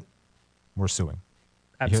use it, we're suing.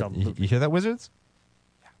 Absolutely. You hear that, Wizards?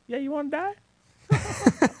 Yeah, you want to die?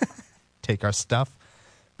 Take our stuff.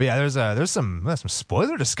 But yeah, there's some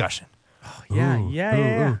spoiler discussion. Yeah.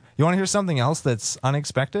 Ooh. You want to hear something else that's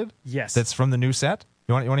unexpected? Yes. That's from the new set?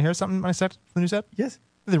 You want to hear something from the new set? Yes.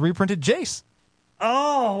 They reprinted Jace.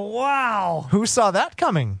 Oh, wow. Who saw that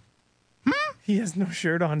coming? He has no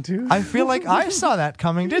shirt on, too. I feel like I saw that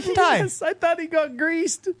coming, didn't I? Yes, I thought he got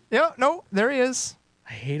greased. Yeah, no, there he is. I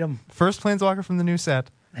I hate him. First planeswalker from the new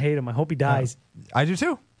set. I hate him. I hope he dies. I do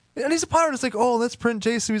too. And he's a pirate. It's like, oh, let's print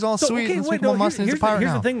Jace so he's all sweet. Okay, Let's wait, make him all no, musty. He's a pirate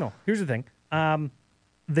here's now. the thing, though. Here's the thing.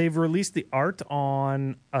 They've released the art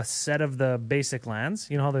on a set of the basic lands.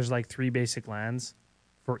 You know how there's like 3 basic lands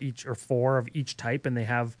for each, or 4 of each type, and they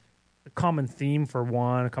have a common theme for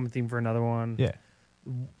one, a common theme for another one. Yeah.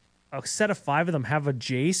 A set of 5 of them have a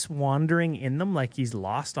Jace wandering in them like he's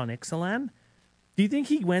lost on Ixalan. Do you think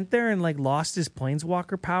he went there and like lost his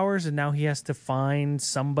planeswalker powers and now he has to find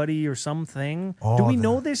somebody or something? Do we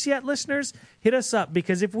know this yet, listeners? Hit us up,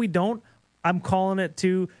 because if we don't, I'm calling it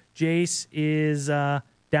too. Jace is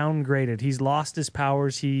downgraded. He's lost his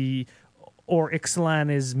powers. Or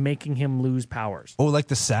Ixalan is making him lose powers. Oh, like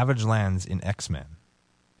the Savage Lands in X-Men.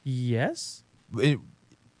 Yes.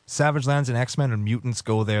 Savage Lands in X-Men, when mutants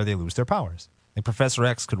go there, they lose their powers. Like Professor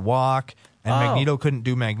X could walk, and Magneto couldn't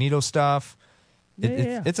do Magneto stuff.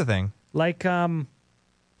 It's a thing. Like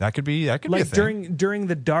That could be a thing. during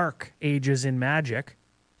the Dark Ages in Magic,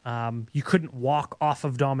 you couldn't walk off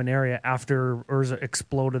of Dominaria after Urza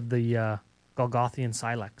exploded the Golgothian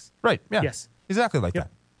Silex. Right, yeah. Yes. Exactly like Yep.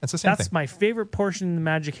 that. That's the same That's thing. my favorite portion in the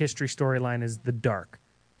Magic history storyline is the Dark.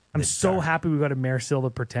 I'm so Dark. happy we got a Maresil the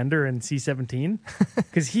Pretender in C17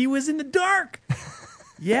 because he was in the Dark.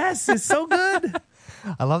 Yes, it's so good.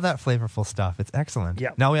 I love that flavorful stuff. It's excellent.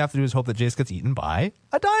 Yep. Now all we have to do is hope that Jace gets eaten by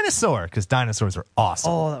a dinosaur, because dinosaurs are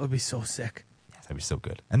awesome. Oh, that would be so sick. Yes, that'd be so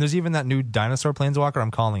good. And there's even that new dinosaur planeswalker. I'm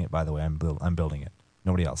calling it, by the way. I'm building it.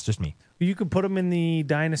 Nobody else, just me. You could put him in the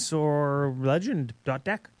Dinosaur Legend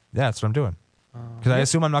deck. Yeah, that's what I'm doing. Because I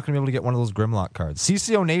assume I'm not going to be able to get one of those Grimlock cards.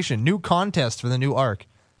 CCO Nation, new contest for the new arc.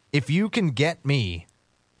 If you can get me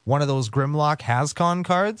one of those Grimlock Hascon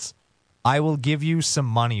cards, I will give you some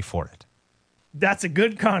money for it. That's a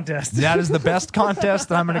good contest. That is the best contest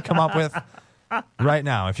that I'm going to come up with right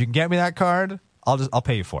now. If you can get me that card, I'll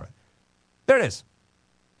pay you for it. There it is.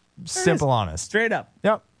 Simple, honest. Straight up.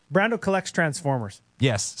 Yep. Brando collects Transformers.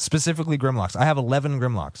 Yes, specifically Grimlocks. I have 11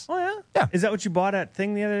 Grimlocks. Oh, yeah? Yeah. Is that what you bought at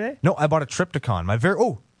Thing the other day? No, I bought a Triptychon.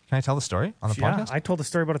 Can I tell the story on the podcast? I told a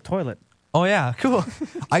story about a toilet. Oh, yeah, cool.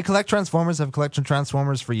 I collect Transformers. I've collected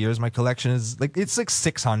Transformers for years. My collection is it's like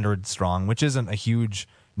 600 strong, which isn't a huge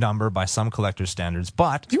number by some collector's standards,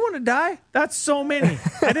 but Do you want to die? That's so many.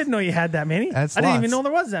 I didn't know you had that many. That's I didn't even lots. know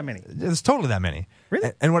there was that many. there's totally that many.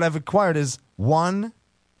 Really? And what I've acquired is one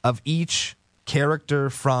of each character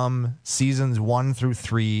from seasons 1 through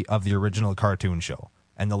 3 of the original cartoon show.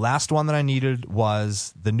 And the last one that I needed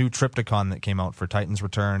was the new Triptychon that came out for Titan's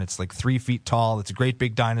Return. It's like 3 feet tall. It's a great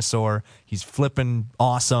big dinosaur. He's flipping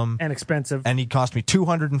awesome. And expensive. And he cost me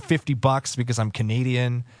 $250 because I'm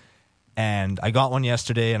Canadian. And I got one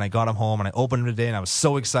yesterday, and I got him home, and I opened him today, and I was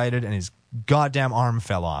so excited, and his goddamn arm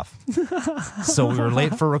fell off. So we were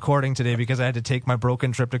late for recording today because I had to take my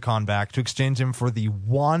broken Triptychon back to exchange him for the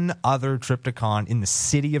one other Triptychon in the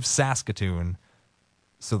city of Saskatoon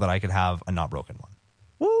so that I could have a not broken one.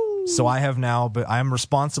 Woo. So I have now, but I'm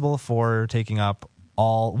responsible for taking up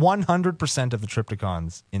all 100% of the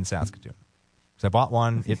Triptychons in Saskatoon. So I bought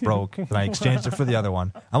one, it broke, then I exchanged it for the other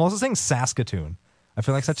one. I'm also saying Saskatoon. I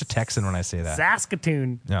feel like such a Texan when I say that.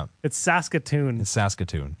 Saskatoon. Yeah. It's Saskatoon. It's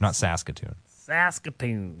Saskatoon, not Saskatoon.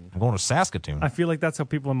 Saskatoon. I'm going to Saskatoon. I feel like that's how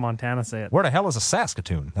people in Montana say it. Where the hell is a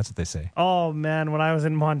Saskatoon? That's what they say. Oh, man. When I was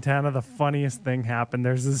in Montana, the funniest thing happened.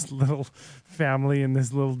 There's this little family in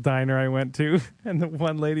this little diner I went to, and the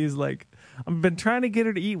one lady's like, I've been trying to get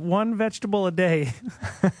her to eat one vegetable a day.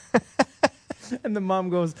 And the mom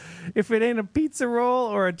goes, if it ain't a pizza roll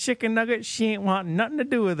or a chicken nugget, she ain't wanting nothing to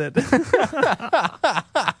do with it.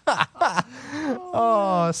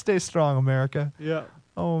 Oh, stay strong, America. Yeah.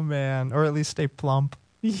 Oh, man. Or at least stay plump.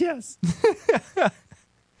 Yes.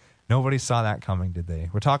 Nobody saw that coming, did they?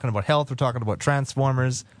 We're talking about health. We're talking about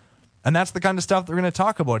Transformers. And that's the kind of stuff that we're going to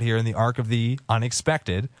talk about here in the Arc of the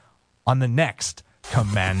Unexpected on the next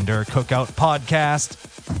Commander Cookout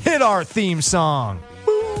podcast. Hit our theme song.